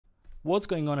What's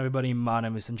going on, everybody? My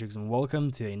name is Centrix and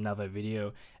welcome to another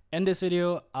video. In this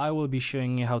video, I will be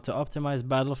showing you how to optimize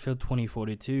Battlefield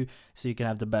 2042 so you can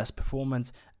have the best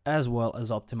performance as well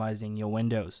as optimizing your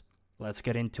windows. Let's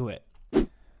get into it.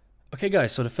 Okay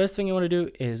guys, so the first thing you want to do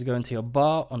is go into your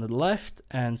bar on the left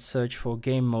and search for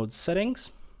game mode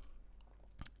settings.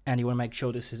 And you want to make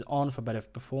sure this is on for better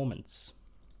performance.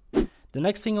 The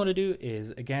next thing you want to do is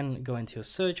again go into your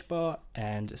search bar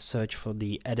and search for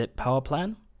the edit power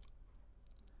plan.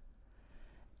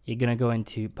 You're going to go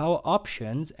into power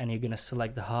options and you're going to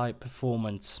select the high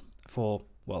performance for,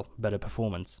 well, better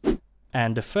performance.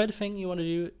 And the third thing you want to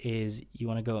do is you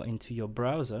want to go into your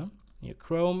browser, your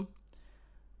Chrome,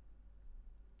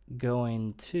 go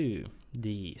into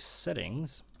the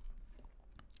settings,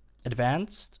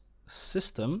 advanced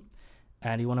system,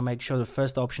 and you want to make sure the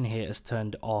first option here is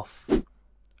turned off.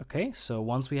 Okay, so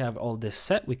once we have all this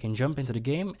set, we can jump into the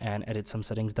game and edit some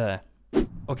settings there.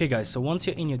 Okay guys, so once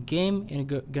you're in your game,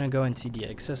 you're gonna go into the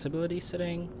accessibility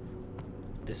setting,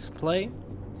 display,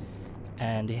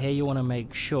 and here you want to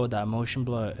make sure that motion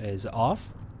blur is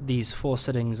off. These 4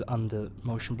 settings under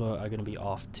motion blur are going to be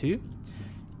off too.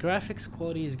 Graphics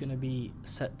quality is going to be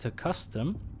set to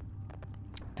custom,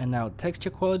 and now texture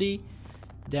quality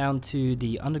down to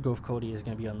the undergrowth quality is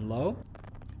going to be on low,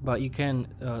 but you can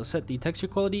set the texture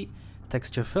quality,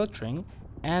 texture filtering,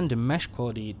 and the mesh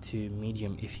quality to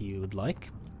medium if you would like.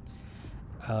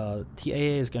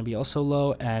 TAA is going to be also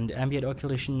low, and ambient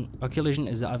occlusion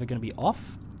is either going to be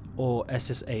off or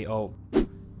SSAO.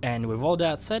 And with all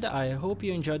that said, I hope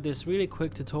you enjoyed this really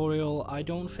quick tutorial. I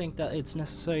don't think that it's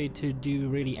necessary to do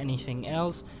really anything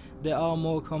else. There are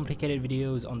more complicated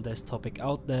videos on this topic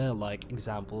out there, like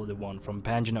example the one from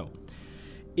Pangino.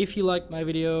 If you liked my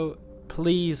video,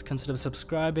 please consider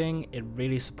subscribing. It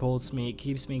really supports me, it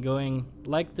keeps me going.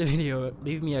 Like the video,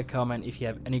 leave me a comment if you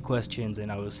have any questions,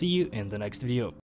 and I will see you in the next video.